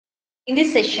In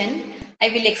this session, I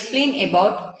will explain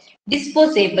about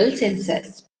disposable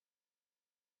sensors.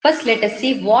 First, let us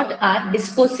see what are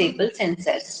disposable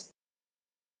sensors.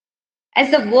 As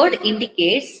the word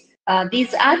indicates,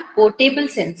 these are portable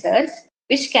sensors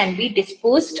which can be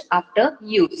disposed after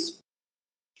use.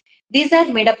 These are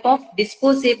made up of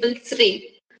disposable strip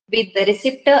with the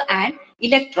receptor and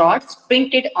electrodes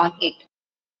printed on it.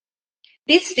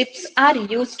 These strips are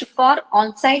used for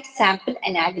on-site sample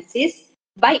analysis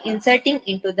by inserting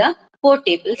into the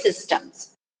portable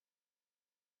systems.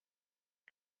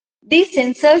 These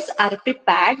sensors are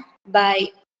prepared by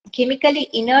chemically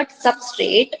inert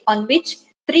substrate on which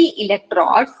three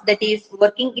electrodes, that is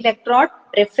working electrode,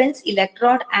 reference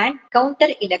electrode and counter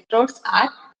electrodes are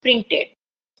printed.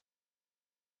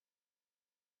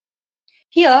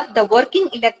 Here the working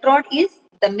electrode is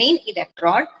the main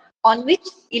electrode on which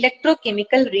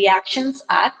electrochemical reactions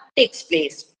takes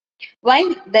place, while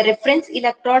the reference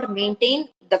electrode maintains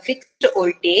the fixed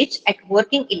voltage at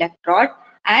working electrode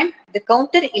and the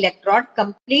counter electrode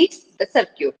completes the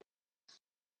circuit.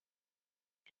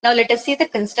 Now let us see the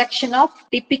construction of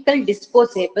typical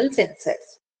disposable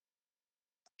sensors.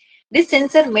 This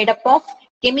sensor made up of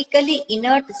chemically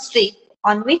inert strip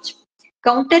on which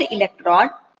counter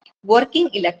electrode, working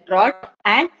electrode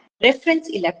and reference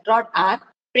electrode are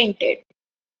printed.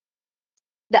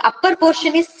 The upper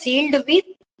portion is sealed with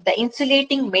the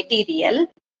insulating material.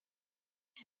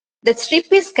 The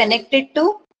strip is connected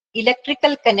to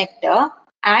electrical connector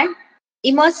and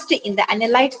immersed in the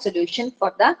analyte solution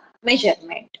for the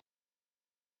measurement.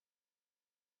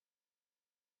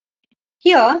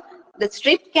 Here, the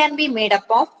strip can be made up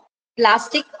of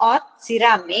plastic or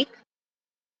ceramic.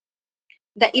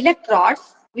 The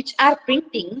electrodes which are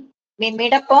printing may be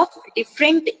made up of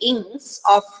different inks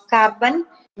of carbon,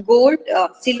 gold,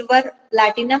 silver,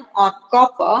 platinum or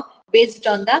copper based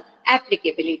on the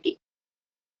applicability.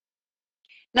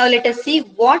 Now let us see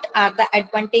what are the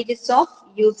advantages of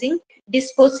using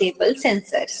disposable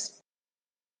sensors.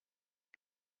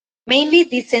 Mainly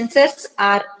these sensors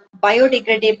are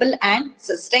biodegradable and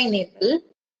sustainable.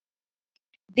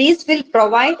 These will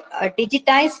provide a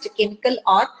digitized chemical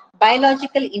or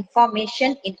biological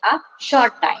information in a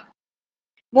short time.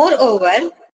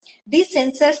 Moreover, these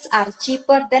sensors are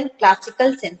cheaper than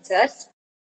classical sensors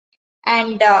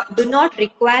and do not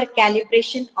require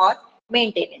calibration or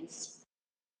maintenance.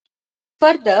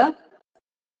 Further,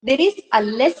 there is a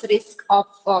less risk of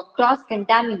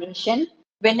cross-contamination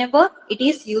whenever it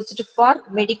is used for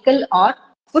medical or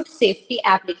food safety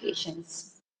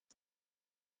applications.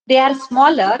 They are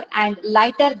smaller and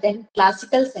lighter than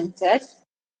classical sensors.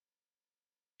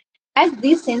 As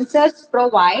these sensors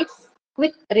provide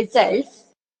quick results,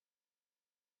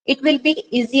 it will be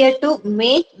easier to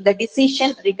make the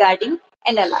decision regarding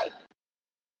analyte.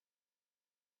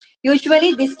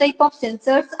 Usually, this type of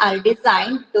sensors are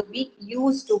designed to be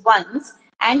used once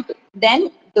and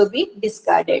then to be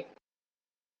discarded.